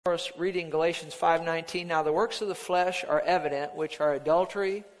Of course, reading Galatians 5:19, now the works of the flesh are evident, which are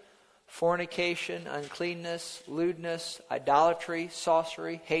adultery, fornication, uncleanness, lewdness, idolatry,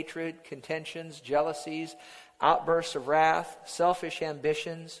 sorcery, hatred, contentions, jealousies, outbursts of wrath, selfish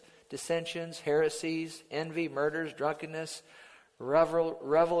ambitions, dissensions, heresies, envy, murders, drunkenness,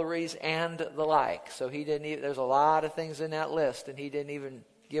 revelries, and the like. So there's a lot of things in that list, and he didn't even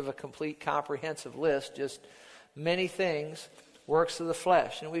give a complete comprehensive list, just many things. Works of the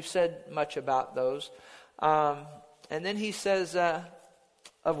flesh. And we've said much about those. And then he says,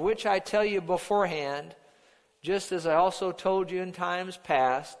 of which I tell you beforehand, just as I also told you in times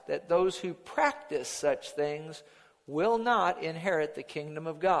past, that those who practice such things will not inherit the kingdom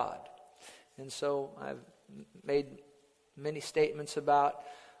of God. And so I've made many statements about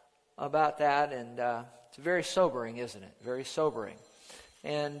that, and it's very sobering, isn't it? Very sobering.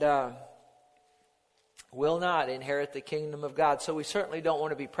 And will not inherit the kingdom of God. So we certainly don't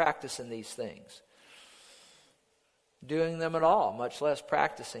want to be practicing these things, doing them at all, much less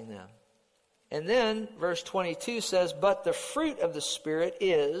practicing them. And then verse 22 says, but the fruit of the Spirit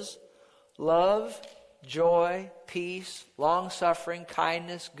is love, joy, peace, long-suffering,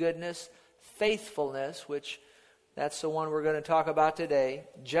 kindness, goodness, faithfulness, which that's the one we're going to talk about today,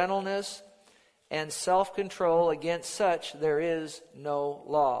 gentleness, and self-control. Against such there is no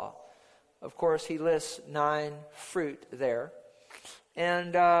law. Of course, he lists 9 fruit there.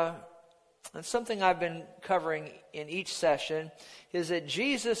 And something I've been covering in each session is that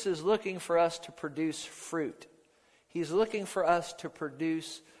Jesus is looking for us to produce fruit. He's looking for us to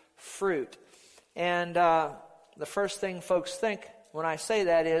produce fruit. And the first thing folks think when I say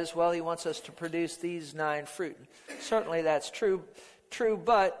that is, well, he wants us to produce these 9 fruit. Certainly that's true,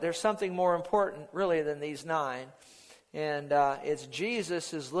 but there's something more important really than these 9. And it's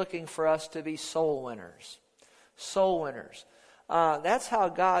Jesus is looking for us to be soul winners. Soul winners. That's how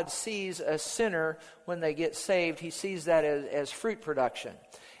God sees a sinner when they get saved. He sees that as fruit production.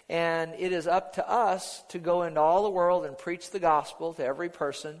 And it is up to us to go into all the world and preach the gospel to every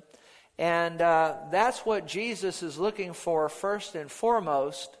person. And that's what Jesus is looking for first and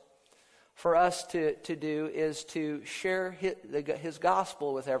foremost for us to do, is to share his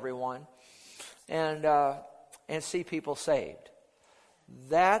gospel with everyone. And see people saved.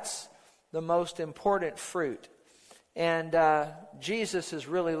 That's the most important fruit. And Jesus is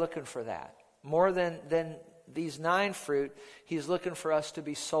really looking for that. More than these 9 fruit, he's looking for us to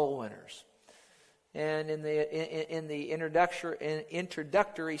be soul winners. And in the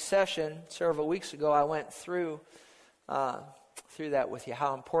introductory session several weeks ago, I went through that with you,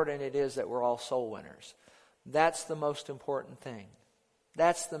 how important it is that we're all soul winners. That's the most important thing.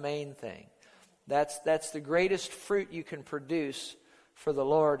 That's the main thing. That's the greatest fruit you can produce for the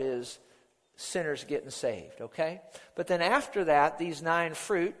Lord, is sinners getting saved, okay? But then after that, these 9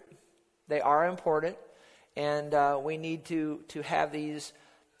 fruit, they are important, and we need to have these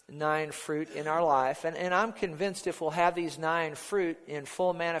 9 fruit in our life. And I'm convinced if we'll have these 9 fruit in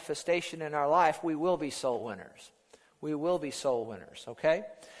full manifestation in our life, we will be soul winners. We will be soul winners, okay?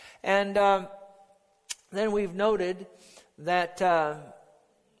 And then we've noted that...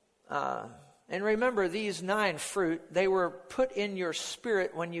 and remember, these 9 fruit, they were put in your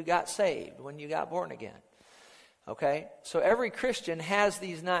spirit when you got saved, when you got born again. Okay? So every Christian has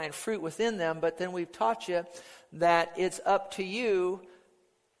these 9 fruit within them, but then we've taught you that it's up to you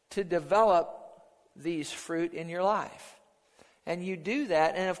to develop these fruit in your life. And you do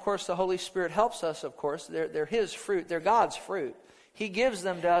that, and of course the Holy Spirit helps us, of course. They're his fruit, they're God's fruit. He gives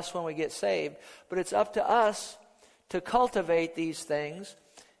them to us when we get saved, but it's up to us to cultivate these things.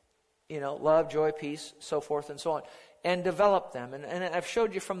 Love, joy, peace, so forth and so on, and develop them. And I've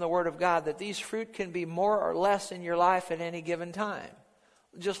showed you from the Word of God that these fruit can be more or less in your life at any given time.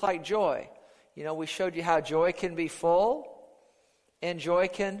 Just like joy. We showed you how joy can be full and joy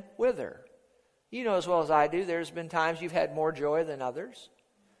can wither. You know as well as I do, there's been times you've had more joy than others.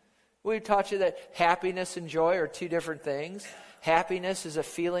 We've taught you that happiness and joy are 2 different things. Happiness is a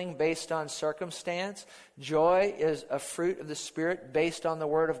feeling based on circumstance. Joy is a fruit of the Spirit based on the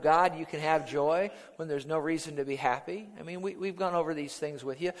Word of God. You can have joy when there's no reason to be happy. I mean, we've gone over these things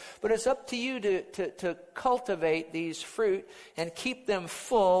with you. But it's up to you to cultivate these fruit and keep them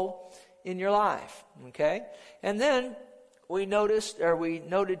full in your life. Okay? And then we noted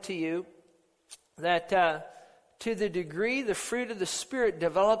to you that to the degree the fruit of the Spirit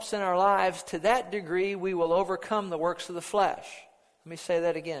develops in our lives, to that degree we will overcome the works of the flesh. Let me say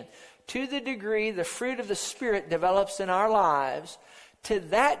that again. To the degree the fruit of the Spirit develops in our lives, to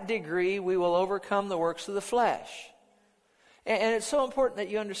that degree we will overcome the works of the flesh. And it's so important that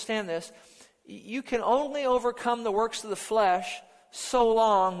you understand this. You can only overcome the works of the flesh so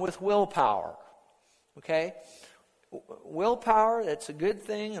long with willpower. Okay? Willpower, that's a good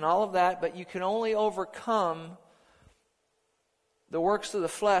thing and all of that, but you can only overcome the works of the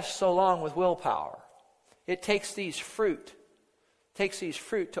flesh so long with willpower. It takes these fruit.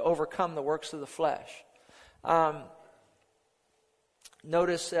 To overcome the works of the flesh.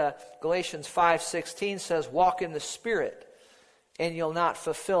 Notice Galatians 5:16 says, walk in the Spirit, and you'll not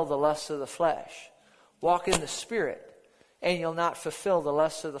fulfill the lusts of the flesh. Walk in the Spirit, and you'll not fulfill the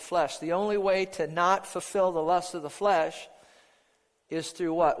lusts of the flesh. The only way to not fulfill the lusts of the flesh is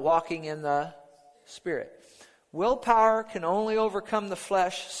through what? Walking in the Spirit. Willpower can only overcome the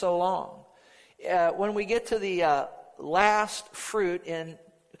flesh so long. When we get to the last fruit in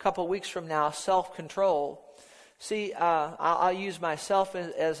a couple weeks from now, self-control. See, I'll use myself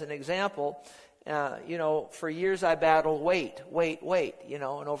as an example. For years I battled weight, and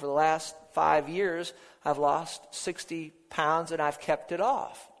over the last 5 years I've lost 60 pounds and I've kept it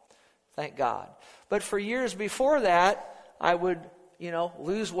off. Thank God. But for years before that, I would,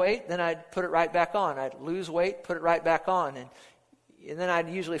 lose weight, then I'd put it right back on. I'd lose weight, put it right back on. And then I'd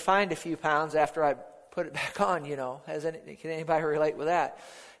usually find a few pounds after I put it back on, Can anybody relate with that?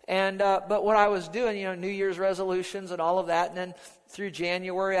 And but what I was doing, New Year's resolutions and all of that, and then through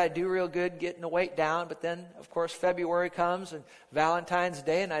January I do real good getting the weight down, but then of course February comes and Valentine's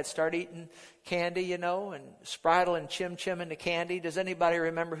Day, and I'd start eating candy, and Spritle and Chim Chim into candy. Does anybody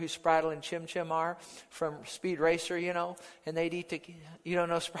remember who Spritle and Chim Chim are from Speed Racer? And they'd eat you don't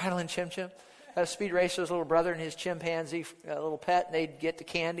know Spritle and Chim Chim? Speed Racer's little brother and his chimpanzee little pet, and they'd get the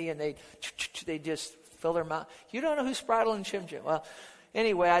candy and they'd just fill their mouth. You don't know who Spritle and Chim Chim? Well,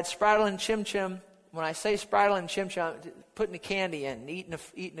 anyway, I'd Spritle and Chim Chim. When I say Spritle and Chim Chim, I'm putting the candy in,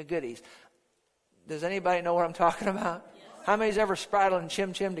 eating the goodies. Does anybody know what I'm talking about? Yes. How many's ever Spritle and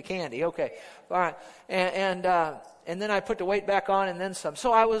Chim Chim to candy? Okay, all right. And then I put the weight back on and then some.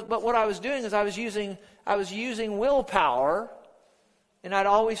 But what I was doing is I was using willpower, and I'd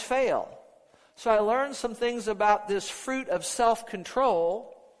always fail. So I learned some things about this fruit of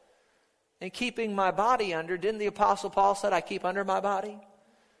self-control and keeping my body under. Didn't the Apostle Paul said, I keep under my body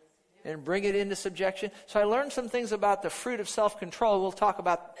and bring it into subjection? So I learned some things about the fruit of self-control. We'll talk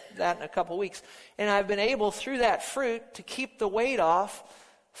about that in a couple weeks. And I've been able, through that fruit, to keep the weight off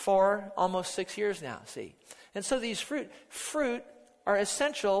for almost 6 years now, see. And so these fruit are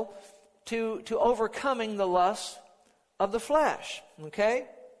essential to overcoming the lusts of the flesh, okay?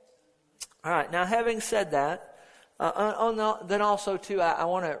 All right, now having said that, then also, too, I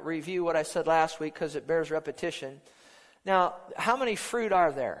want to review what I said last week because it bears repetition. Now, how many fruit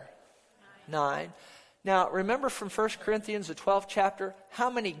are there? 9. Now, remember from 1 Corinthians, the 12th chapter,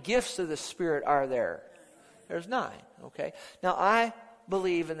 how many gifts of the Spirit are there? There's 9, okay? Now, I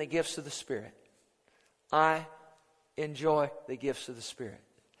believe in the gifts of the Spirit. I enjoy the gifts of the Spirit.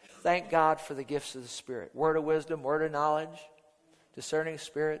 Thank God for the gifts of the Spirit. Word of wisdom, word of knowledge, discerning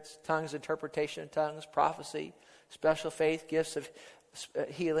spirits, tongues, interpretation of tongues, prophecy, special faith, gifts of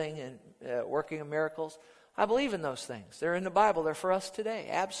healing and working of miracles. I believe in those things. They're in the Bible. They're for us today.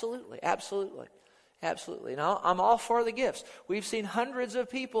 Absolutely. Now, I'm all for the gifts. We've seen hundreds of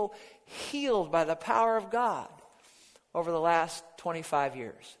people healed by the power of God over the last 25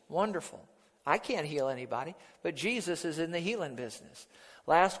 years. Wonderful. I can't heal anybody, but Jesus is in the healing business.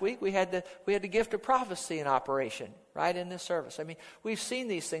 Last week we had the gift of prophecy in operation right in this service. I mean, we've seen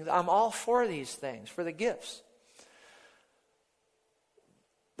these things. I'm all for these things, for the gifts.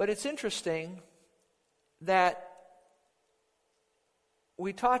 But it's interesting that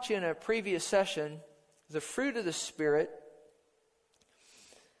we taught you in a previous session the fruit of the Spirit.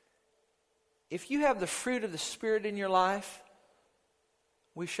 If you have the fruit of the Spirit in your life,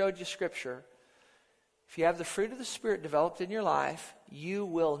 we showed you Scripture. If you have the fruit of the Spirit developed in your life, you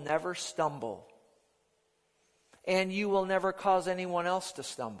will never stumble. And you will never cause anyone else to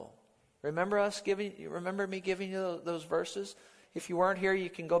stumble. Remember me giving you those verses? If you weren't here, you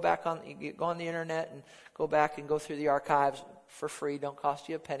can go on the internet and go back and go through the archives for free. Don't cost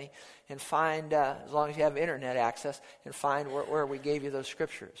you a penny. And find, as long as you have internet access, and find where we gave you those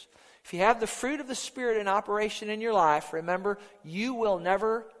scriptures. If you have the fruit of the Spirit in operation in your life, remember, you will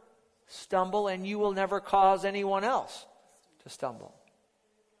never stumble and you will never cause anyone else to stumble.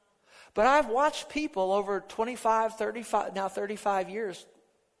 But I've watched people over 35 years,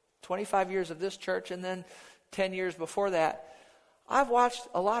 25 years of this church, and then 10 years before that, I've watched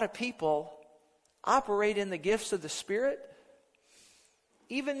a lot of people operate in the gifts of the Spirit.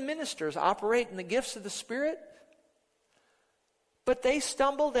 Even ministers operate in the gifts of the Spirit. But they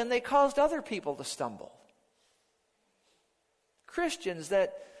stumbled and they caused other people to stumble. Christians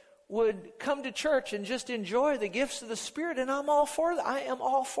that would come to church and just enjoy the gifts of the Spirit, and I am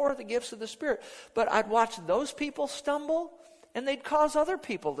all for the gifts of the Spirit. But I'd watch those people stumble, and they'd cause other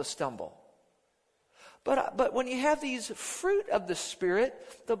people to stumble. But when you have these fruit of the Spirit,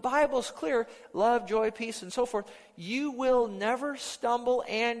 the Bible's clear, love, joy, peace, and so forth, you will never stumble,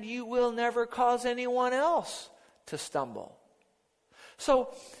 and you will never cause anyone else to stumble.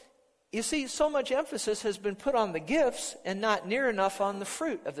 So, you see, so much emphasis has been put on the gifts and not near enough on the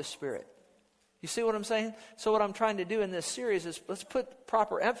fruit of the Spirit. You see what I'm saying? So what I'm trying to do in this series is let's put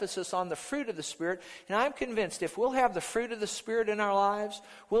proper emphasis on the fruit of the Spirit. And I'm convinced if we'll have the fruit of the Spirit in our lives,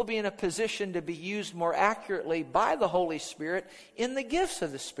 we'll be in a position to be used more accurately by the Holy Spirit in the gifts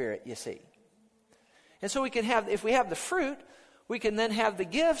of the Spirit, you see. And so we can have, if we have the fruit, we can then have the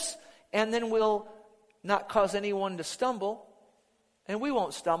gifts, and then we'll not cause anyone to stumble, and we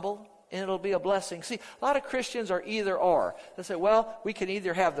won't stumble. And it'll be a blessing. See, a lot of Christians are either or. They say, well, we can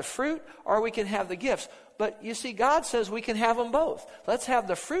either have the fruit or we can have the gifts. But you see, God says we can have them both. Let's have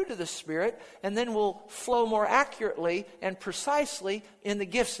the fruit of the Spirit, and then we'll flow more accurately and precisely in the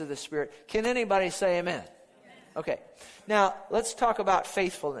gifts of the Spirit. Can anybody say amen? Okay. Now, let's talk about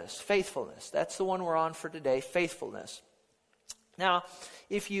faithfulness. Faithfulness. That's the one we're on for today, faithfulness. Now,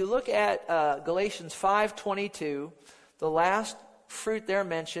 if you look at Galatians 5:22, the last fruit there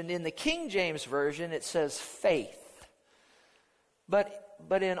mentioned, in the King James Version it says faith.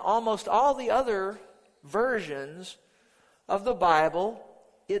 But in almost all the other versions of the Bible,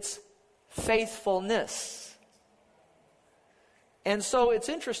 it's faithfulness. And so it's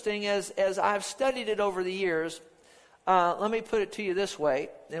interesting, as I've studied it over the years, let me put it to you this way,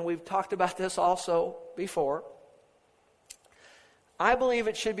 and we've talked about this also before. I believe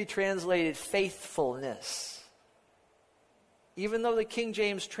it should be translated faithfulness. Even though the King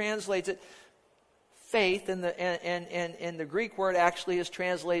James translates it faith, and the Greek word actually is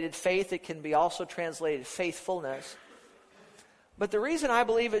translated faith, it can be also translated faithfulness. But the reason I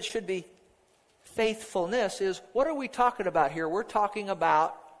believe it should be faithfulness is, what are we talking about here? We're talking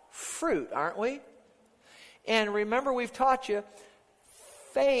about fruit, aren't we? And remember, we've taught you,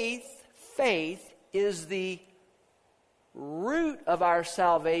 faith is the root of our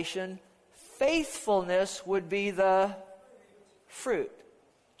salvation. Faithfulness would be the fruit.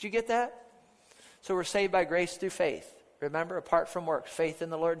 Did you get that? So we're saved by grace through faith. Remember, apart from works, faith in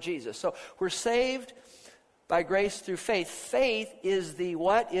the Lord Jesus. So we're saved by grace through faith. Faith is the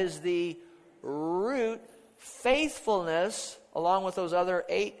what? Is the root. Faithfulness, along with those other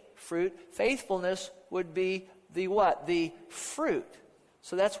 8 fruit, faithfulness would be the what? The fruit.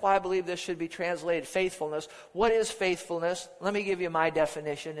 So that's why I believe this should be translated faithfulness. What is faithfulness? Let me give you my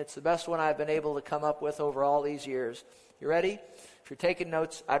definition. It's the best one I've been able to come up with over all these years. You ready? If you're taking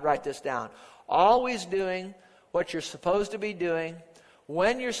notes, I'd write this down. Always doing what you're supposed to be doing,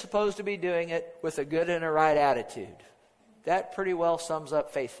 when you're supposed to be doing it, with a good and a right attitude. That pretty well sums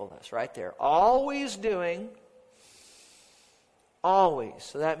up faithfulness right there. Always doing, always,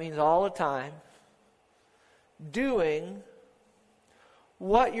 so that means all the time, doing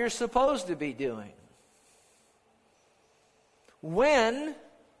what you're supposed to be doing. When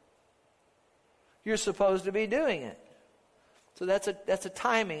you're supposed to be doing it. So that's a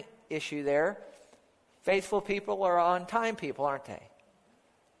timing issue there. Faithful people are on-time people, aren't they?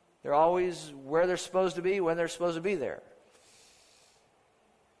 They're always where they're supposed to be, when they're supposed to be there.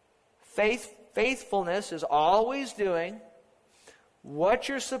 Faithfulness is always doing what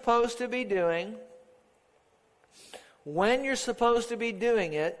you're supposed to be doing, when you're supposed to be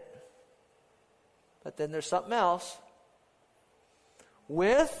doing it, but then there's something else,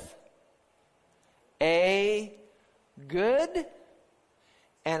 with a good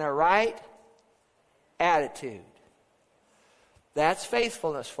and a right attitude. That's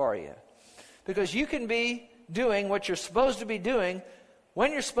faithfulness for you. Because you can be doing what you're supposed to be doing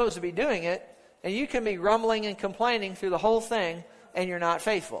when you're supposed to be doing it, and you can be grumbling and complaining through the whole thing, and you're not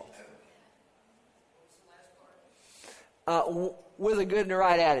faithful. With a good and a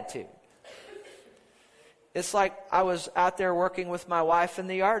right attitude. It's like I was out there working with my wife in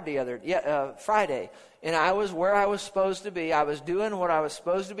the yard Friday, and I was where I was supposed to be. I was doing what I was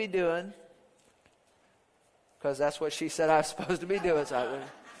supposed to be doing, because that's what she said I was supposed to be doing. So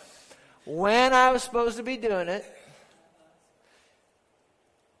when I was supposed to be doing it.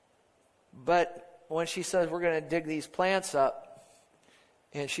 But when she says we're going to dig these plants up,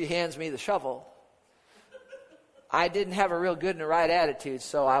 and she hands me the shovel, I didn't have a real good and a right attitude,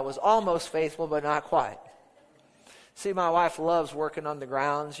 so I was almost faithful, but not quite. See, my wife loves working on the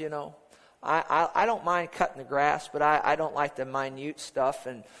grounds, I don't mind cutting the grass, but I don't like the minute stuff.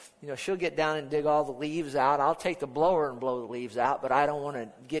 And, she'll get down and dig all the leaves out. I'll take the blower and blow the leaves out, but I don't want to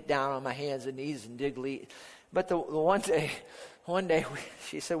get down on my hands and knees and dig leaves. But the one day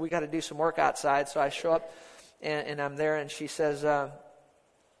she said, we got to do some work outside. So I show up and I'm there, and she says, I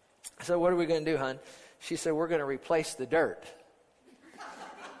said, what are we going to do, hon? She said, we're going to replace the dirt.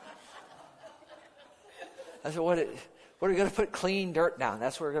 I said, what are we going to put clean dirt down?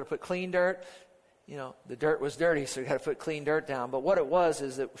 That's where we're going to put clean dirt. The dirt was dirty, so we got to put clean dirt down. But what it was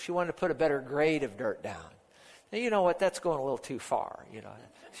is that she wanted to put a better grade of dirt down. Now, you know what? That's going a little too far.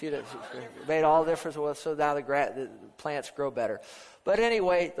 She made all the difference. So now the plants grow better. But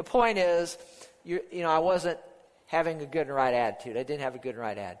anyway, the point is, I wasn't having a good and right attitude. I didn't have a good and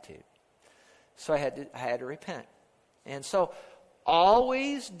right attitude. So I had to repent. And so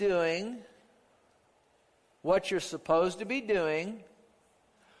always doing what you're supposed to be doing,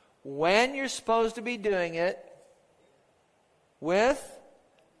 when you're supposed to be doing it, with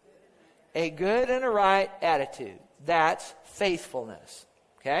a good and a right attitude. That's faithfulness.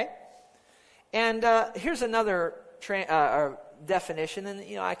 Okay? And here's another definition,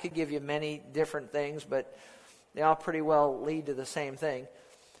 and I could give you many different things, but they all pretty well lead to the same thing.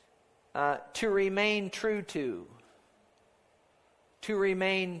 To remain true to. To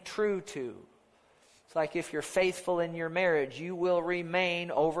remain true to. It's like if you're faithful in your marriage, you will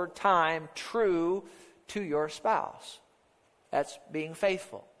remain over time true to your spouse. That's being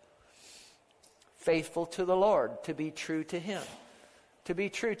faithful. Faithful to the Lord, to be true to Him. To be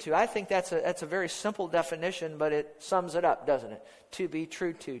true to. I think that's a very simple definition, but it sums it up, doesn't it? To be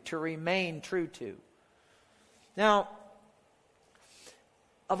true to remain true to. Now,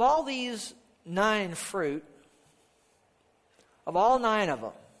 of all these 9 fruit, of all 9 of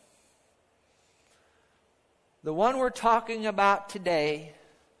them, the one we're talking about today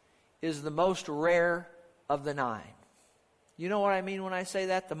is the most rare of the 9. You know what I mean when I say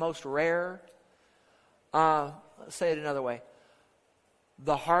that? The most rare? Let's say it another way.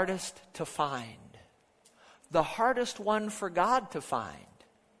 The hardest to find. The hardest one for God to find.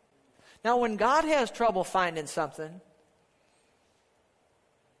 Now, when God has trouble finding something,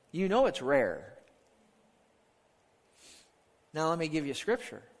 you know it's rare. Now, let me give you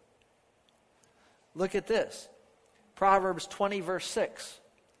scripture. Look at this. Proverbs 20, verse 6.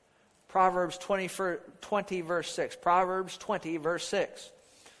 Proverbs 20, verse 6. Proverbs 20, verse 6. It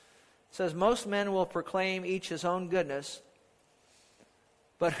says, most men will proclaim each his own goodness,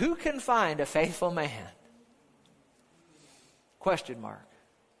 but who can find a faithful man? Question mark.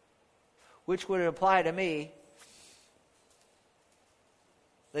 Which would apply to me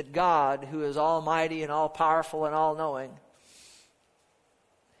that God, who is almighty and all-powerful and all-knowing,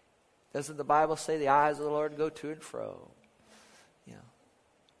 doesn't the Bible say the eyes of the Lord go to and fro?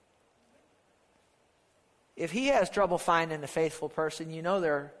 If He has trouble finding a faithful person,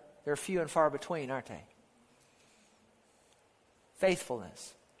 they're few and far between, aren't they?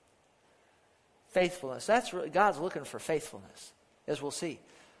 Faithfulness. Faithfulness. That's really, God's looking for faithfulness, as we'll see.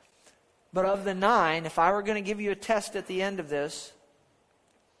 But of the 9, if I were going to give you a test at the end of this,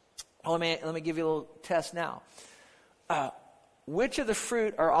 let me give you a little test now. Which of the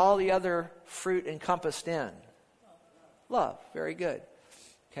fruit are all the other fruit encompassed in? Love. Very good.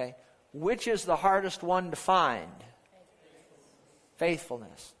 Okay. Which is the hardest one to find?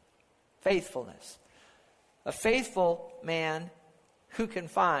 Faithfulness. Faithfulness. A faithful man who can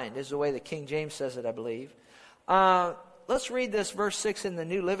find is the way the King James says it, I believe. Let's read this verse 6 in the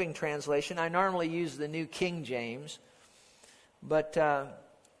New Living Translation. I normally use the New King James, but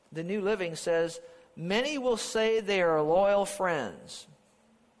the New Living says, many will say they are loyal friends.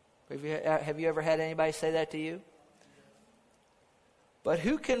 Have you ever had anybody say that to you? But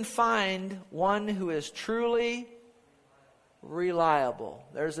who can find one who is truly reliable?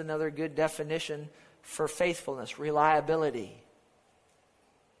 There's another good definition for faithfulness. Reliability.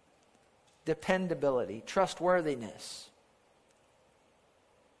 Dependability. Trustworthiness.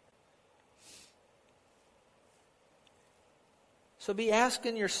 So be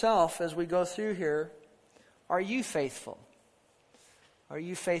asking yourself as we go through here, are you faithful? Are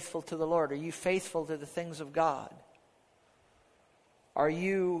you faithful to the Lord? Are you faithful to the things of God? Are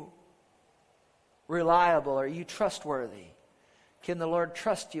you reliable? Are you trustworthy? Can the Lord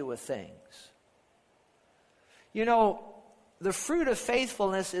trust you with things? The fruit of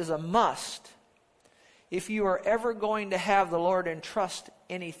faithfulness is a must if you are ever going to have the Lord entrust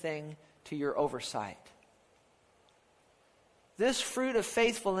anything to your oversight. This fruit of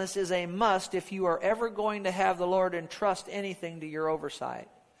faithfulness is a must if you are ever going to have the Lord entrust anything to your oversight.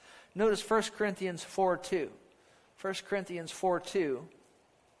 Notice 1 Corinthians 4:2. 1 Corinthians 4:2.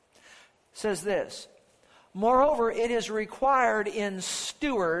 says this, moreover, it is required in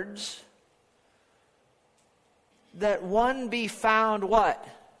stewards that one be found what?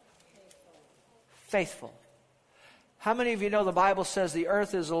 Faithful. How many of you know the Bible says the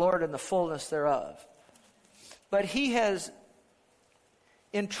earth is the Lord and the fullness thereof? But He has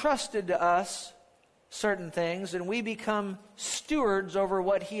entrusted to us certain things, and we become stewards over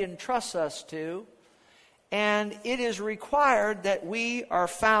what He entrusts us to. And it is required that we are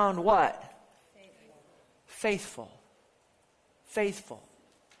found what? Faithful. Faithful.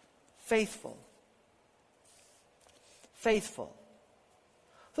 Faithful. Faithful.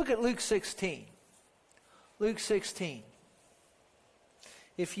 Look at Luke 16. Luke 16.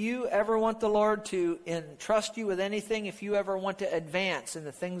 If you ever want the Lord to entrust you with anything, if you ever want to advance in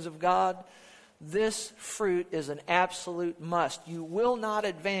the things of God, this fruit is an absolute must. You will not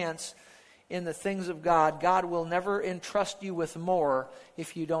advance in the things of God. God will never entrust you with more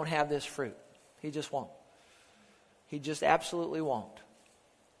if you don't have this fruit. He just won't. He just absolutely won't.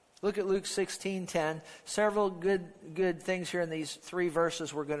 Look at Luke 16:10. Several good things here in these 3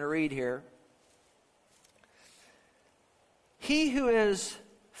 verses we're going to read here. He who is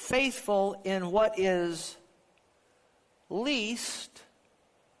faithful in what is least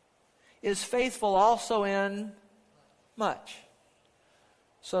is faithful also in much.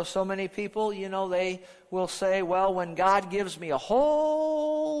 So many people, they will say, well, when God gives me a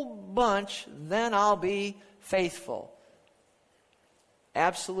whole bunch, then I'll be faithful.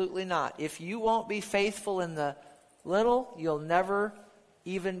 Absolutely not. If you won't be faithful in the little, you'll never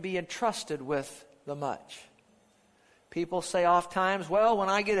even be entrusted with the much. People say oftentimes, well, when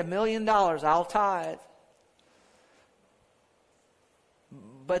I get $1 million, I'll tithe.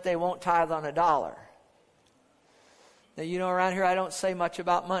 But they won't tithe on $1. Now, around here I don't say much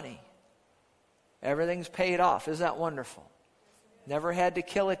about money. Everything's paid off. Isn't that wonderful? Never had to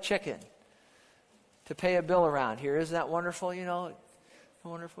kill a chicken to pay a bill around here. Isn't that wonderful?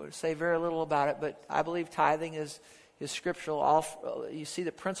 Wonderful to say very little about it, but I believe tithing is scriptural. You see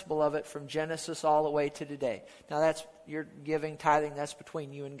the principle of it from Genesis all the way to today. Now that's, you're giving, tithing, that's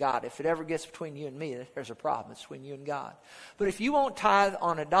between you and God. If it ever gets between you and me, there's a problem. It's between you and God. But if you won't tithe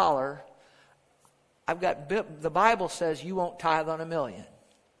on $1, the Bible says you won't tithe on $1 million.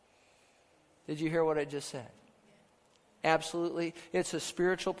 Did you hear what I just said? Absolutely. It's a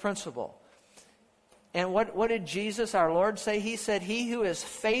spiritual principle. And what did Jesus, our Lord, say? He said, he who is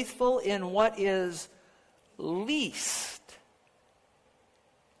faithful in what is least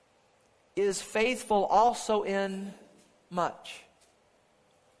is faithful also in much.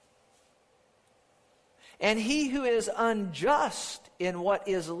 And he who is unjust in what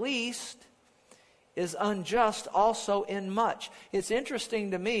is least is unjust also in much. It's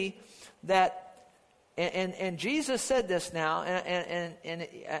interesting to me that, and Jesus said this now, and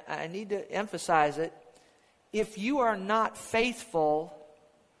I need to emphasize it, if you are not faithful,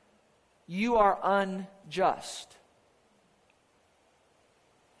 you are unjust.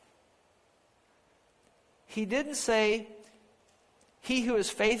 He didn't say, he who is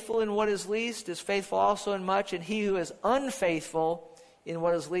faithful in what is least is faithful also in much, and he who is unfaithful in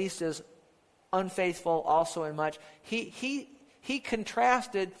what is least is unfaithful also in much. He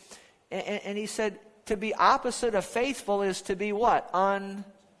contrasted, and he said, to be opposite of faithful is to be what?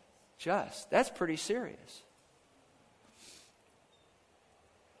 Unjust. That's pretty serious.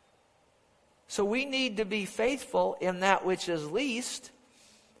 So we need to be faithful in that which is least,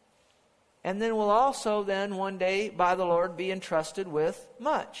 and then we'll also then one day by the Lord be entrusted with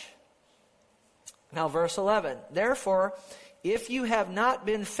much. Now verse 11, therefore, if you have not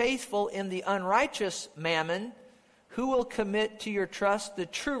been faithful in the unrighteous mammon, who will commit to your trust the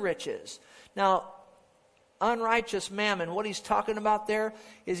true riches? Now, unrighteous mammon, what he's talking about there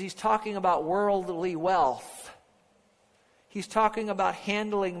is he's talking about worldly wealth. He's talking about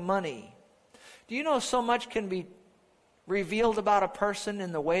handling money. Do you know so much can be revealed about a person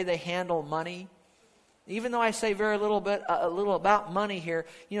in the way they handle money? Even though I say a little about money here,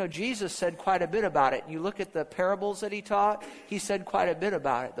 Jesus said quite a bit about it. You look at the parables that he taught, he said quite a bit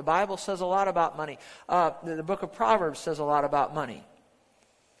about it. The Bible says a lot about money. The book of Proverbs says a lot about money.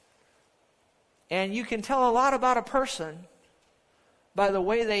 And you can tell a lot about a person by the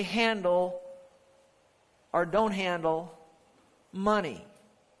way they handle or don't handle money.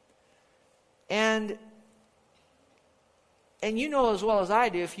 And you know as well as I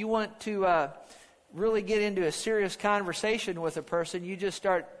do, if you want to really get into a serious conversation with a person, you just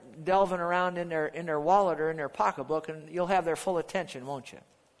start delving around in their wallet or in their pocketbook, and you'll have their full attention, won't you?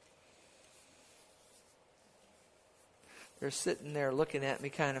 They're sitting there looking at me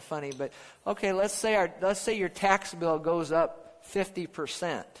kind of funny, but okay, let's say your tax bill goes up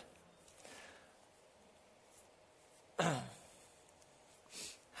 50%.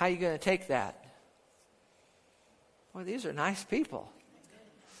 How are you going to take that? Well, these are nice people.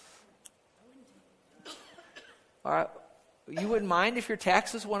 All right. You wouldn't mind if your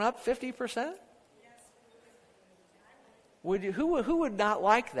taxes went up 50%? Would you? Who would not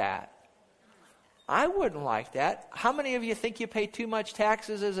like that? I wouldn't like that. How many of you think you pay too much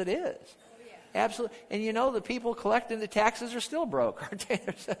taxes as it is? Absolutely. And you know the people collecting the taxes are still broke, aren't they?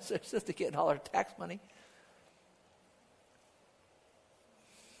 They're just getting all their tax money.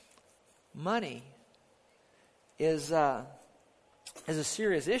 Money is a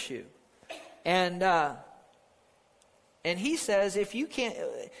serious issue. And he says, if you can't,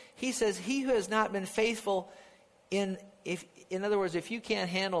 he says, he who has not been faithful in other words, if you can't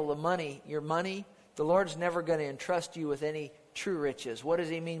handle your money, the Lord's never going to entrust you with any true riches. What does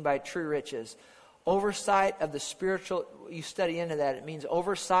he mean by true riches? Oversight of the spiritual, you study into that, it means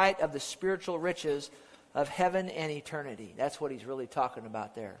oversight of the spiritual riches of heaven and eternity. That's what he's really talking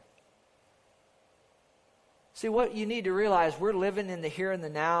about there. See, what you need to realize, we're living in the here and the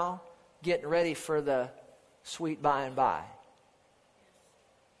now, getting ready for the sweet by and by.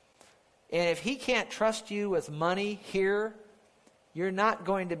 And if he can't trust you with money here, you're not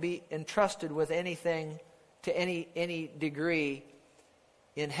going to be entrusted with anything to any degree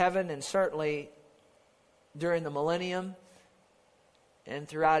in heaven, and certainly during the millennium and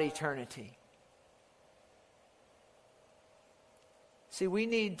throughout eternity. See, we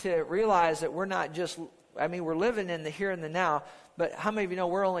need to realize that we're not just, we're living in the here and the now, but how many of you know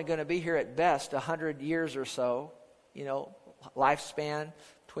we're only going to be here at best 100 years or so, lifespan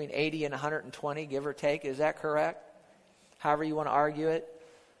between 80 and 120, give or take. Is that correct? However you want to argue it.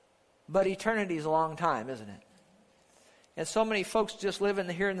 But eternity is a long time, isn't it? And so many folks just live in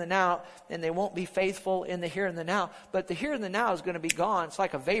the here and the now, and they won't be faithful in the here and the now. But the here and the now is going to be gone. It's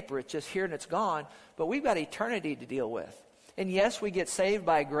like a vapor. It's just here and it's gone. But we've got eternity to deal with. And yes, we get saved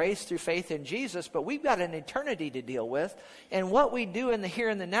by grace through faith in Jesus, but we've got an eternity to deal with. And what we do in the here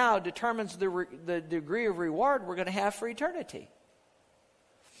and the now determines the degree of reward we're going to have for eternity.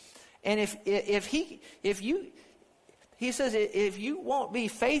 And he says, if you won't be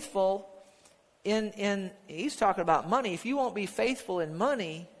faithful he's talking about money. If you won't be faithful in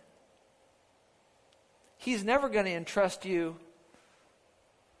money, he's never going to entrust you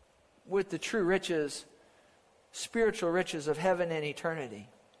with the true riches, spiritual riches of heaven and eternity.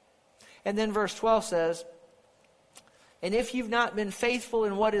 And then verse 12 says, and if you've not been faithful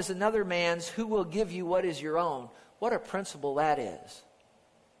in what is another man's, who will give you what is your own? What a principle that is.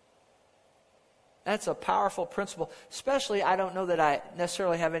 That's a powerful principle. Especially, I don't know that I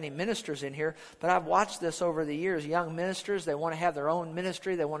necessarily have any ministers in here, but I've watched this over the years. Young ministers, they want to have their own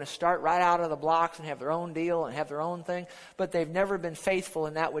ministry. They want to start right out of the blocks and have their own deal and have their own thing. But they've never been faithful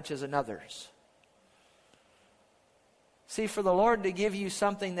in that which is another's. See, for the Lord to give you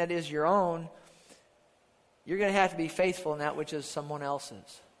something that is your own, you're going to have to be faithful in that which is someone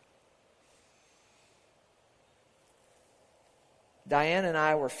else's. Diane and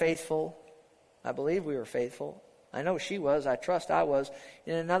I were faithful. I believe we were faithful. I know she was. I trust I was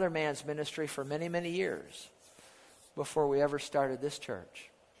in another man's ministry for many, many years before we ever started this church.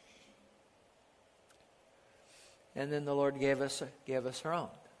 And then the Lord gave us our own.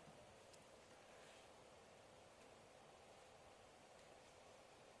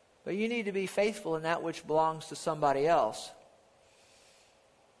 But you need to be faithful in that which belongs to somebody else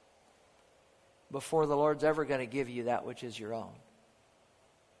before the Lord's ever going to give you that which is your own.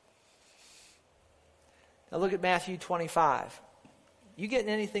 Now look at Matthew 25. You getting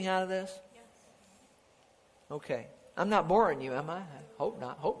anything out of this? Yes. Okay. I'm not boring you, am I? I hope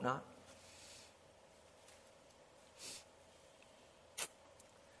not. Hope not.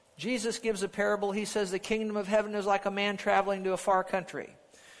 Jesus gives a parable. He says the kingdom of heaven is like a man traveling to a far country,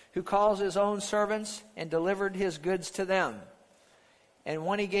 who calls his own servants and delivered his goods to them. And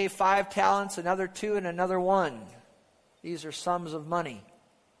one he gave 5 talents, another 2, and another 1. These are sums of money.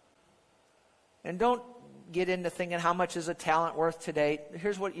 And don't get into thinking how much is a talent worth today.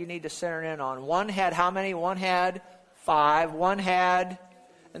 Here's what you need to center in on. One had how many? One had 5. One had,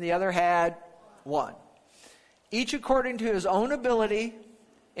 and the other had 1. Each according to his own ability,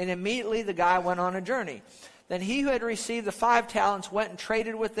 and immediately the guy went on a journey. Then he who had received the 5 talents went and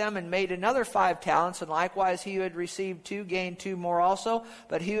traded with them and made another 5 talents. And likewise he who had received 2 gained 2 more also.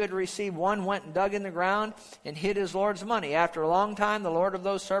 But he who had received 1 went and dug in the ground and hid his Lord's money. After a long time the Lord of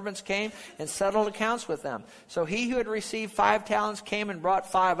those servants came and settled accounts with them. So he who had received 5 talents came and brought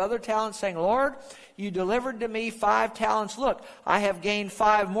 5 other talents, saying, Lord, you delivered to me 5 talents. Look, I have gained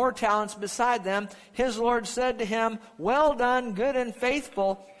 5 more talents beside them. His Lord said to him, well done, good and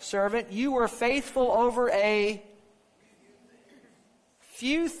faithful servant. You were faithful over a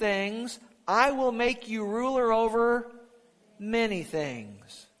few things, I will make you ruler over many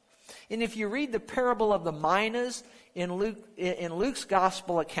things. And if you read the parable of the minas in Luke's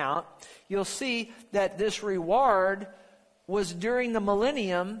gospel account, you'll see that this reward was during the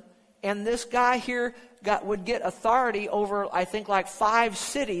millennium, and this guy here would get authority over, I think, like 5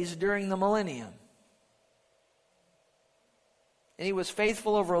 cities during the millennium. And he was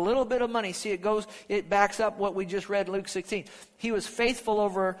faithful over a little bit of money. See, it backs up what we just read in Luke 16. He was faithful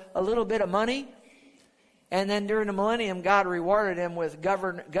over a little bit of money, and then during the millennium, God rewarded him with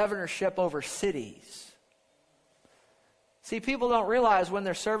governorship over cities. See, people don't realize when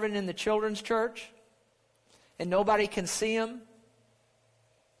they're serving in the children's church, and nobody can see them.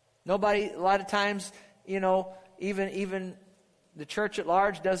 Nobody, a lot of times, even the church at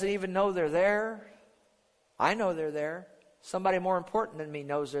large doesn't even know they're there. I know they're there. Somebody more important than me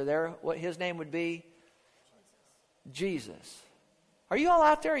knows they're there. What his name would be? Jesus. Are you all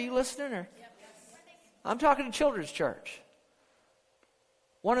out there? Are you listening? Or? I'm talking to children's church.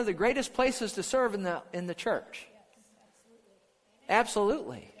 One of the greatest places to serve in the church.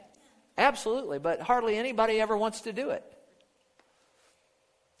 Absolutely. Absolutely. But hardly anybody ever wants to do it.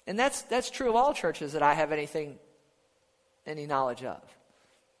 And that's true of all churches that I have any knowledge of.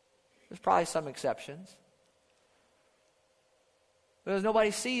 There's probably some exceptions. Because nobody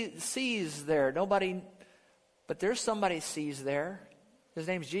sees there. But there's somebody sees there. His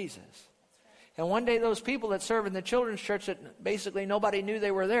name's Jesus. And one day those people that serve in the children's church that basically nobody knew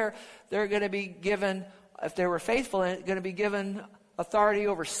they were there, they're going to be given, if they were faithful, going to be given authority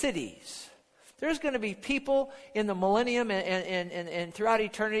over cities. There's going to be people in the millennium and throughout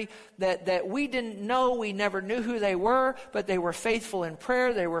eternity that we didn't know, we never knew who they were, but they were faithful in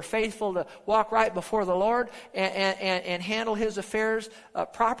prayer. They were faithful to walk right before the Lord and handle His affairs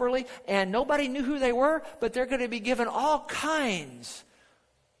properly. And nobody knew who they were, but they're going to be given all kinds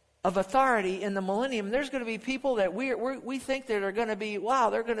of authority in the millennium. There's going to be people that we think that are going to be,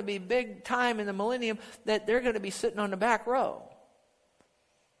 wow, they're going to be big time in the millennium, that they're going to be sitting on the back row.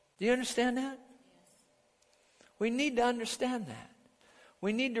 Do you understand that? We need to understand that.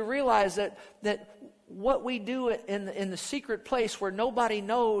 We need to realize that what we do in the secret place where nobody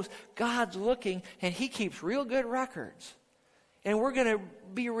knows, God's looking, and He keeps real good records. And we're going to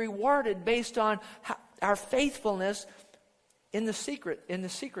be rewarded based on our faithfulness in the secret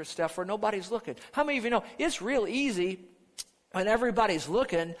stuff where nobody's looking. How many of you know it's real easy when everybody's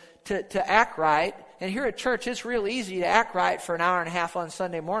looking to act right? And here at church, it's real easy to act right for an hour and a half on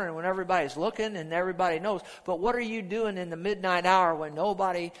Sunday morning when everybody's looking and everybody knows. But what are you doing in the midnight hour when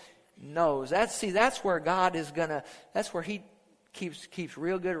nobody knows? That's where God is that's where He keeps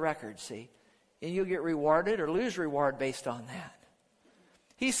real good records, see? And you'll get rewarded or lose reward based on that.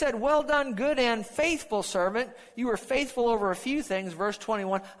 He said, well done, good and faithful servant. You were faithful over a few things. Verse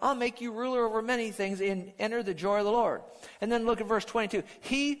 21, I'll make you ruler over many things and enter the joy of the Lord. And then look at verse 22.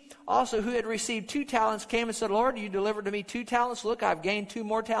 He also who had received 2 talents came and said, Lord, you delivered to me 2 talents. Look, I've gained 2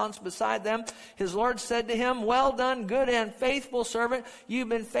 more talents beside them. His Lord said to him, well done, good and faithful servant. You've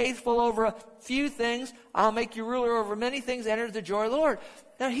been faithful over a few things. I'll make you ruler over many things. Enter the joy of the Lord.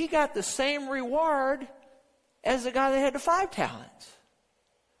 Now he got the same reward as the guy that had the 5 talents.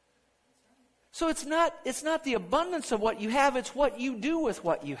 So it's not the abundance of what you have, it's what you do with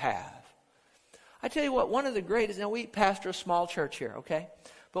what you have. I tell you what, one of the greatest, now we pastor a small church here, okay?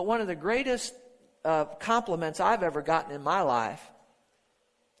 But one of the greatest compliments I've ever gotten in my life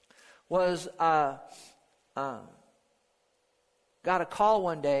was got a call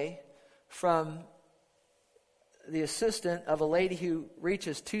one day from the assistant of a lady who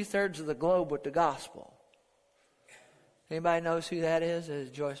reaches 2/3 of the globe with the gospel. Anybody knows who that is? It's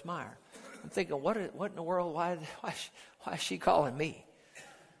Joyce Meyer. I'm thinking, what in the world? Why is she calling me?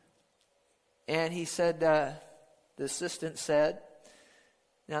 And he said, the assistant said,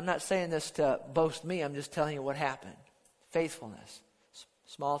 now I'm not saying this to boast me. I'm just telling you what happened. Faithfulness.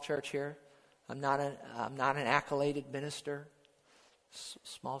 Small church here. I'm not an accoladed minister.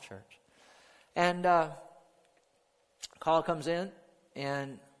 Small church. And call comes in,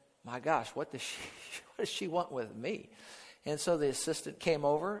 and my gosh, what does she want with me? And so the assistant came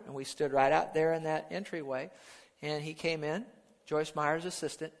over, and we stood right out there in that entryway. And he came in. Joyce Meyer's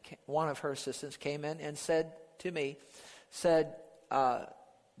assistant, one of her assistants, came in and said to me,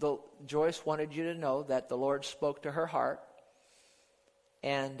 Joyce wanted you to know that the Lord spoke to her heart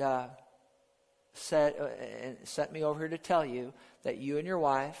and sent me over here to tell you that you and your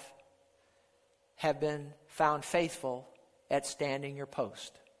wife have been found faithful at standing your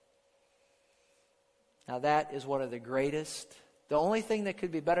post. Now that is one of the greatest. The only thing that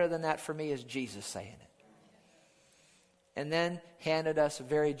could be better than that for me is Jesus saying it. and then handed us a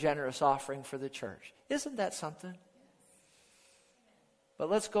very generous offering for the church. Isn't that something? But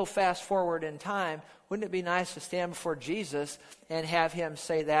let's go fast forward in time. Wouldn't it be nice to stand before Jesus and have him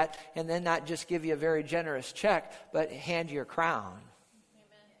say that, and then not just give you a very generous check, but hand you a crown?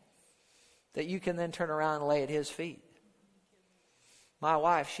 Amen. That you can then turn around and lay at his feet. My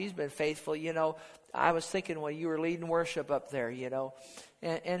wife, she's been faithful. You know, I was thinking when you were leading worship up there, you know,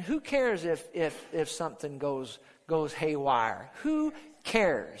 and who cares if something goes haywire? Who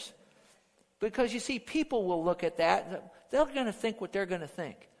cares? Because you see, people will look at that. They're going to think what they're going to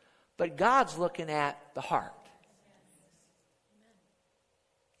think. But God's looking at the heart.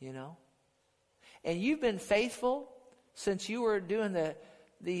 You know? And you've been faithful since you were doing at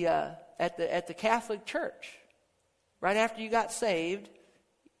the Catholic Church. Right after you got saved,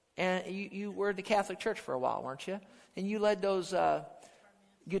 and you were at the Catholic Church for a while, weren't you? And you led those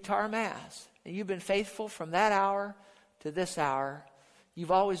guitar mass. And you've been faithful from that hour to this hour.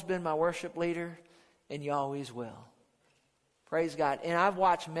 You've always been my worship leader, and you always will. Praise God. And I've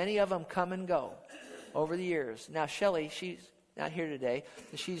watched many of them come and go over the years. Now, Shelley, she's not here today.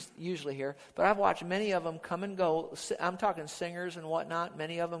 She's usually here. But I've watched many of them come and go. I'm talking singers and whatnot.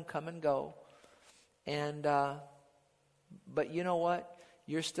 Many of them come and go. And but you know what?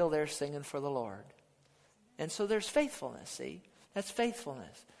 You're still there singing for the Lord. And so there's faithfulness, see? That's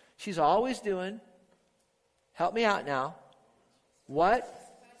faithfulness. She's always doing, help me out now, what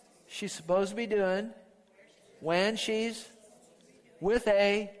she's supposed to be doing when she's with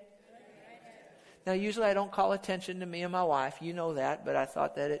a... Now, usually I don't call attention to me and my wife. You know that, but I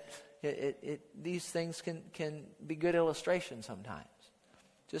thought that these things can be good illustrations sometimes.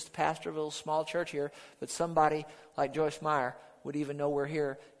 Just a pastor of a little small church here, but somebody like Joyce Meyer would even know we're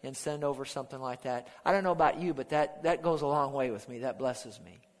here and send over something like that. I don't know about you, but that goes a long way with me. That blesses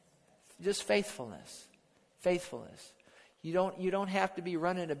me. Just faithfulness. Faithfulness. You don't have to be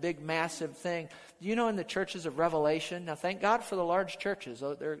running a big, massive thing. You know, in the churches of Revelation, now thank God for the large churches.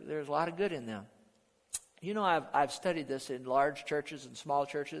 There's a lot of good in them. You know, I've studied this in large churches and small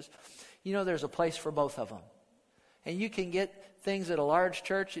churches. You know, there's a place for both of them. And you can get things at a large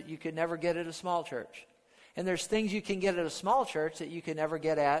church that you could never get at a small church. And there's things you can get at a small church that you can never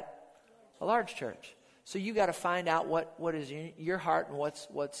get at a large church. So you got to find out what is in your heart and what's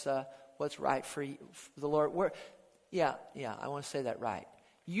right for you, for the Lord. I want to say that right.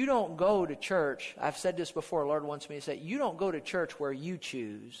 You don't go to church. I've said this before. The Lord wants me to say, you don't go to church where you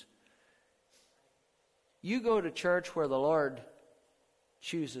choose. You go to church where the Lord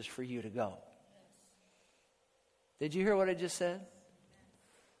chooses for you to go. Did you hear what I just said?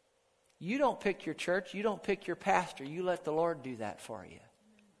 You don't pick your church. You don't pick your pastor. You let the Lord do that for you.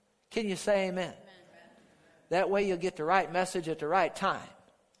 Can you say amen? Amen. That way you'll get the right message at the right time.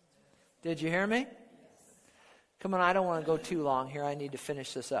 Did you hear me? Come on, I don't want to go too long here. I need to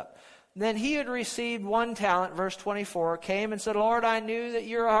finish this up. Then he had received 1 talent, verse 24, came and said, Lord, I knew that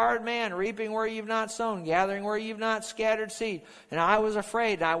you're a hard man, reaping where you've not sown, gathering where you've not scattered seed. And I was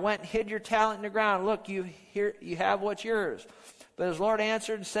afraid, and I went and hid your talent in the ground. Look, you have what's yours. But his Lord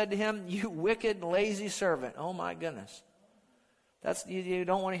answered and said to him, you wicked and lazy servant. Oh my goodness. You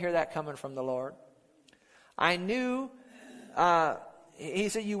don't want to hear that coming from the Lord. I knew... he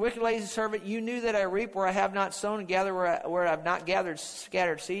said, you wicked, lazy servant, you knew that I reap where I have not sown and gather where I have not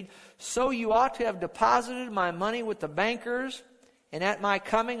scattered seed. So you ought to have deposited my money with the bankers, and at my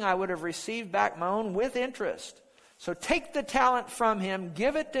coming I would have received back my own with interest. So take the talent from him,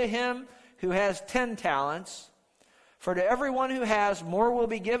 give it to him who has 10 talents. For to everyone who has, more will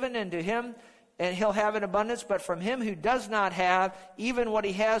be given, and to him, and he'll have in abundance. But from him who does not have, even what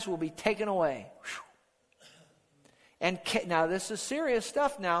he has will be taken away. Whew. And now this is serious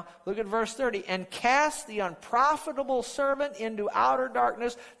stuff now. Look at verse 30. And cast the unprofitable servant into outer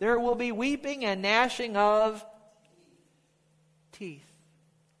darkness. There will be weeping and gnashing of teeth.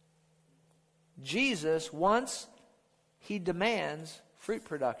 Jesus, once he demands fruit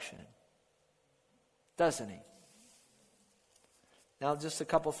production. Doesn't he? Now just a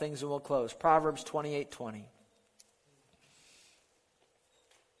couple things and we'll close. Proverbs 28:20.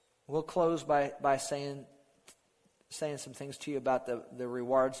 We'll close by saying some things to you about the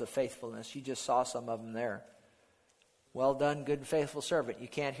rewards of faithfulness. You just saw some of them there. Well done, good and faithful servant. You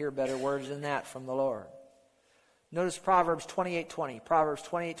can't hear better words than that from the Lord. Notice Proverbs 28:20. Proverbs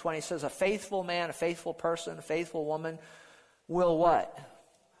 28:20 says, a faithful man, a faithful person, a faithful woman will what?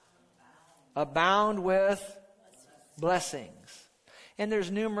 Abound with blessings. And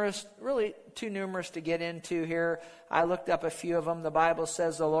there's numerous, really too numerous to get into here. I looked up a few of them. The Bible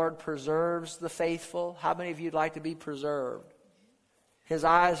says the Lord preserves the faithful. How many of you would like to be preserved? His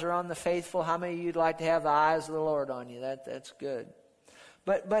eyes are on the faithful. How many of you'd like to have the eyes of the Lord on you? That's good.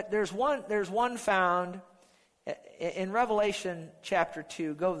 But there's one found in Revelation chapter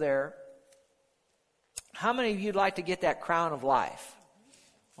 2. Go there. How many of you'd like to get that crown of life?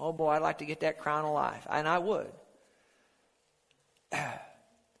 Oh boy, I'd like to get that crown of life. And I would.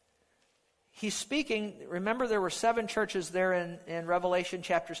 He's speaking, remember there were 7 churches there in Revelation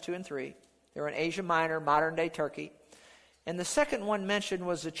chapters 2 and 3. They were in Asia Minor, modern-day Turkey. And the second one mentioned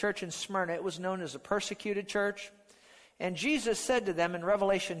was the church in Smyrna. It was known as a persecuted church. And Jesus said to them in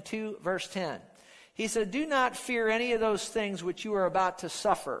Revelation 2, verse 10, He said, "Do not fear any of those things which you are about to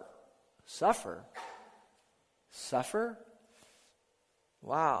suffer." Suffer? Suffer?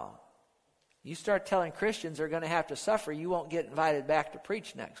 Wow. You start telling Christians they're going to have to suffer, you won't get invited back to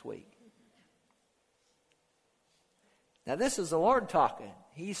preach next week. Now this is the Lord talking.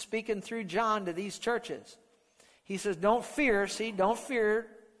 He's speaking through John to these churches. He says, don't fear, don't fear.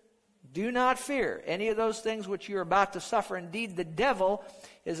 Do not fear any of those things which you're about to suffer. Indeed, the devil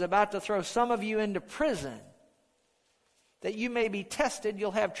is about to throw some of you into prison, that you may be tested.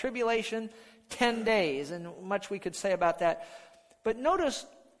 You'll have tribulation 10 days, and much we could say about that. But notice,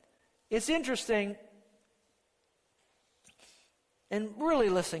 it's interesting, and really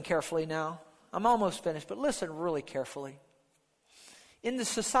listen carefully now. I'm almost finished, but listen really carefully. In the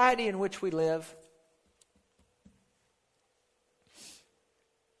society in which we live,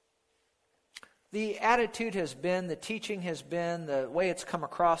 the attitude has been, the teaching has been, the way it's come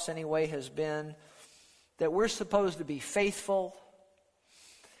across anyway has been that we're supposed to be faithful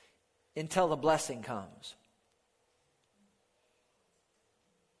until the blessing comes.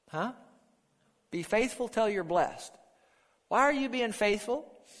 Huh? Be faithful till you're blessed. Why are you being faithful?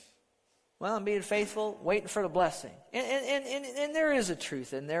 Well, I'm being faithful, waiting for the blessing. And there is a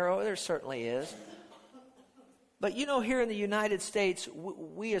truth in there. Oh, there certainly is. But you know, here in the United States,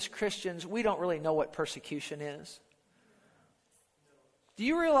 we as Christians, we don't really know what persecution is. Do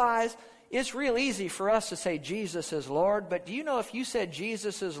you realize it's real easy for us to say Jesus is Lord, but do you know if you said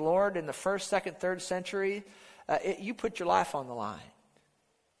Jesus is Lord in the 1st, 2nd, 3rd century, you put your life on the line.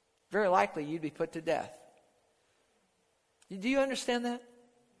 Very likely you'd be put to death. Do you understand that?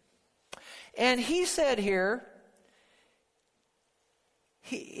 And he said here,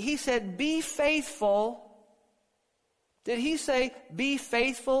 he said, be faithful. Did he say, be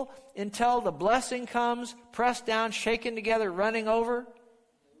faithful until the blessing comes, pressed down, shaken together, running over?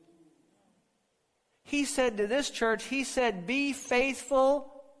 He said to this church, he said, be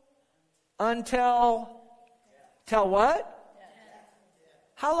faithful until what?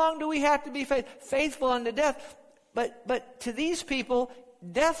 How long do we have to be faithful unto death? But to these people,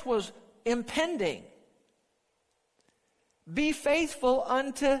 death was impending. Be faithful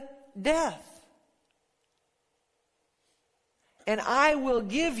unto death. And I will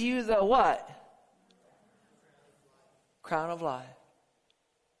give you the what? Crown of life.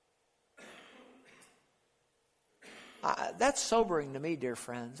 That's sobering to me, dear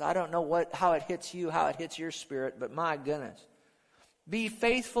friends. I don't know how it hits you, how it hits your spirit, but my goodness. Be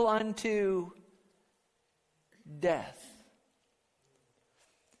faithful unto death.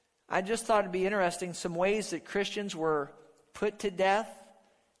 I just thought it'd be interesting, some ways that Christians were put to death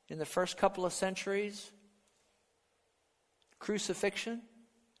in the first couple of centuries. Crucifixion.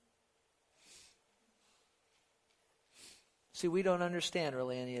 See, we don't understand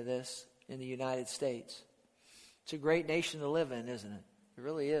really any of this in the United States. It's a great nation to live in, isn't it? It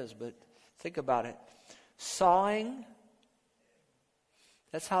really is, but think about it. Sawing.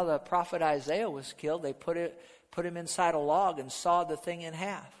 That's how the prophet Isaiah was killed. They put him inside a log and sawed the thing in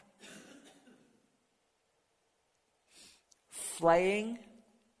half. Flaying.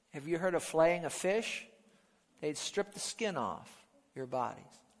 Have you heard of flaying a fish? They'd strip the skin off your bodies.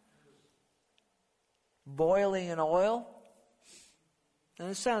 Boiling in oil. And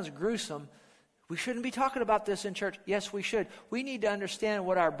it sounds gruesome. We shouldn't be talking about this in church. Yes, we should. We need to understand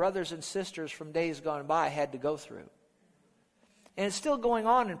what our brothers and sisters from days gone by had to go through. And it's still going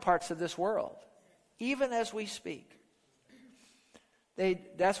on in parts of this world, even as we speak.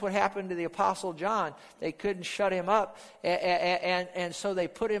 That's what happened to the Apostle John. They couldn't shut him up, and so they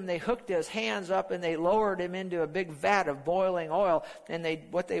hooked his hands up and they lowered him into a big vat of boiling oil. And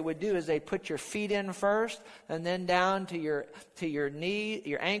what they would do is they put your feet in first, and then down to your knee,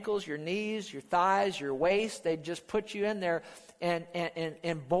 your ankles, your knees, your thighs, your waist. They'd just put you in there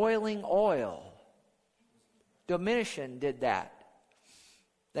and boiling oil. Domitian did that.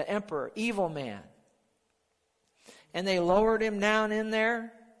 The emperor, evil man. And they lowered him down in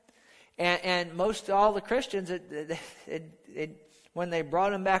there. And most all the Christians, when they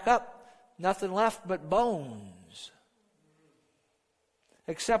brought him back up, nothing left but bones.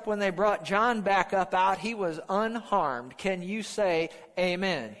 Except when they brought John back up out, he was unharmed. Can you say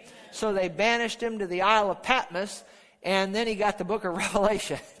amen? Amen. So they banished him to the Isle of Patmos, and then he got the book of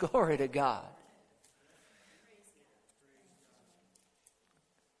Revelation. Glory to God.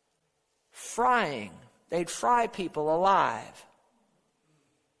 Frying. They'd fry people alive.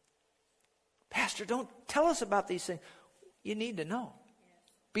 Pastor, don't tell us about these things. You need to know.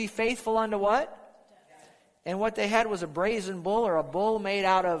 Be faithful unto what? And what they had was a brazen bull, or a bull made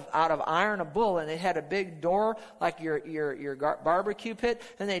out of iron, a bull, and it had a big door like your barbecue pit,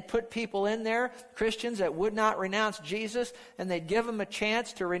 and they'd put people in there, Christians that would not renounce Jesus, and they'd give them a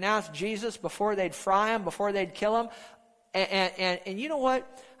chance to renounce Jesus before they'd fry them, before they'd kill them. And you know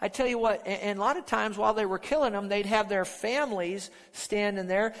what? I tell you what, and a lot of times while they were killing them, they'd have their families standing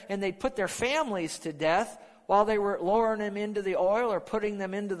there, and they'd put their families to death while they were lowering them into the oil or putting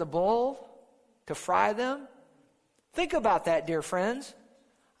them into the bowl to fry them. Think about that, dear friends.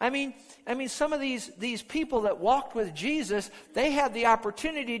 I mean, some of these people that walked with Jesus, they had the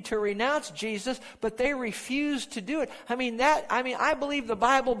opportunity to renounce Jesus, but they refused to do it. I believe the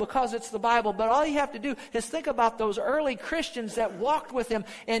Bible because it's the Bible, but all you have to do is think about those early Christians that walked with him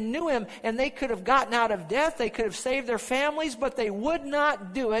and knew him, and they could have gotten out of death, they could have saved their families, but they would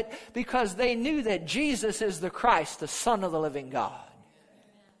not do it because they knew that Jesus is the Christ, the Son of the living God.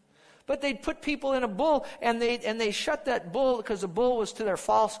 But they'd put people in a bull, and they shut that bull because the bull was to their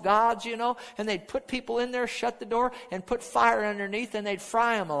false gods, and they'd put people in there, shut the door, and put fire underneath, and they'd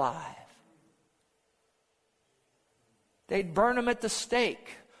fry them alive. They'd burn them at the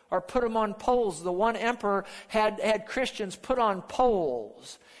stake or put them on poles. The one emperor had Christians put on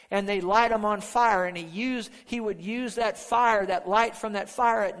poles, and they light them on fire, and he would use that fire, that light from that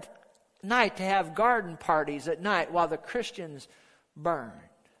fire at night to have garden parties at night while the Christians burned.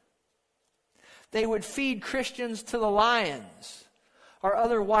 They would feed Christians to the lions or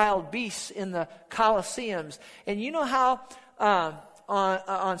other wild beasts in the Colosseums. And you know how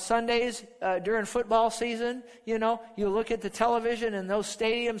on Sundays during football season, you look at the television and those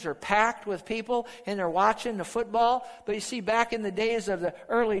stadiums are packed with people and they're watching the football. But you see, back in the days of the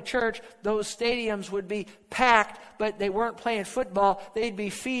early church, those stadiums would be packed, but they weren't playing football. They'd be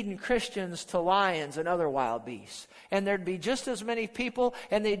feeding Christians to lions and other wild beasts. And there'd be just as many people,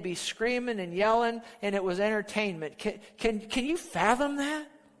 and they'd be screaming and yelling, and it was entertainment. Can you fathom that?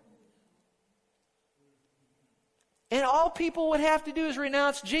 And all people would have to do is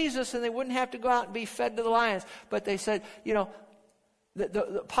renounce Jesus, and they wouldn't have to go out and be fed to the lions. But they said,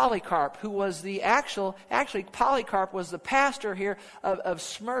 the Polycarp, who was actually Polycarp was the pastor here of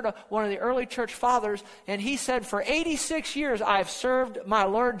Smyrna, one of the early church fathers, and he said, for 86 years I've served my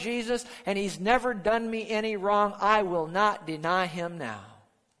Lord Jesus, and he's never done me any wrong. I will not deny him now.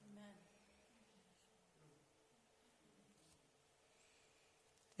 Amen.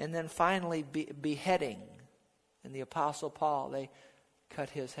 And then finally, beheading. And the Apostle Paul, they cut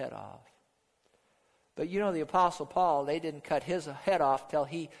his head off. But the Apostle Paul, they didn't cut his head off till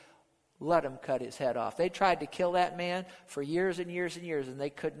he let him cut his head off. They tried to kill that man for years and years and years, and they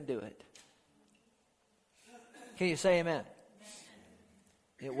couldn't do it. Can you say amen?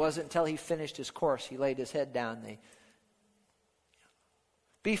 It wasn't until he finished his course, he laid his head down.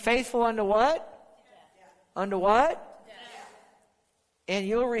 Be faithful unto what? Death. Unto what? Death. And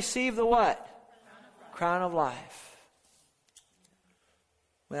you'll receive the what? Crown of life.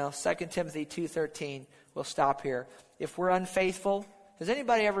 Well, 2 Timothy 2:13, we'll stop here. If we're unfaithful, has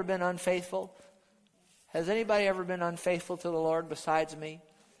anybody ever been unfaithful? Has anybody ever been unfaithful to the Lord besides me?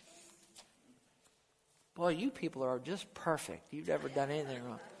 Boy, you people are just perfect. You've never done anything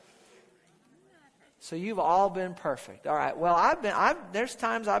wrong. So you've all been perfect. All right. Well, there's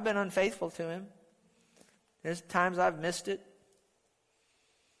times I've been unfaithful to him. There's times I've missed it.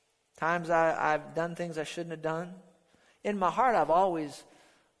 Times I've done things I shouldn't have done. In my heart, I've always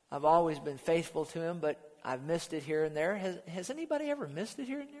been faithful to him, but I've missed it here and there. Has anybody ever missed it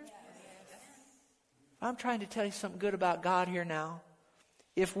here and there? I'm trying to tell you something good about God here now.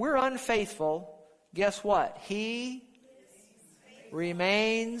 If we're unfaithful, guess what? He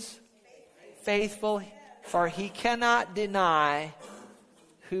remains faithful, for he cannot deny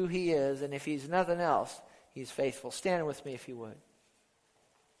who he is. And if he's nothing else, he's faithful. Stand with me if you would.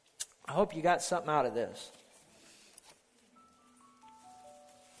 I hope you got something out of this.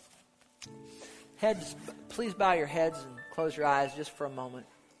 Heads, please bow your heads and close your eyes just for a moment.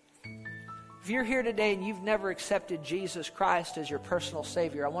 If you're here today and you've never accepted Jesus Christ as your personal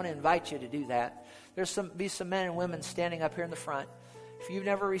Savior, I want to invite you to do that. There's be some men and women standing up here in the front. If you've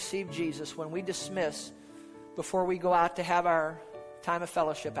never received Jesus, when we dismiss, before we go out to have our time of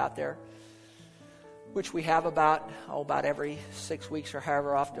fellowship out there, which we have about every 6 weeks or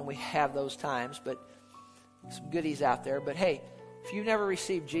however often we have those times, but some goodies out there. But hey, if you've never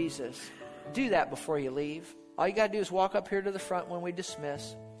received Jesus, do that before you leave. All you got to do is walk up here to the front when we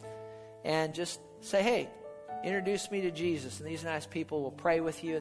dismiss and just say, hey, introduce me to Jesus. And these nice people will pray with you.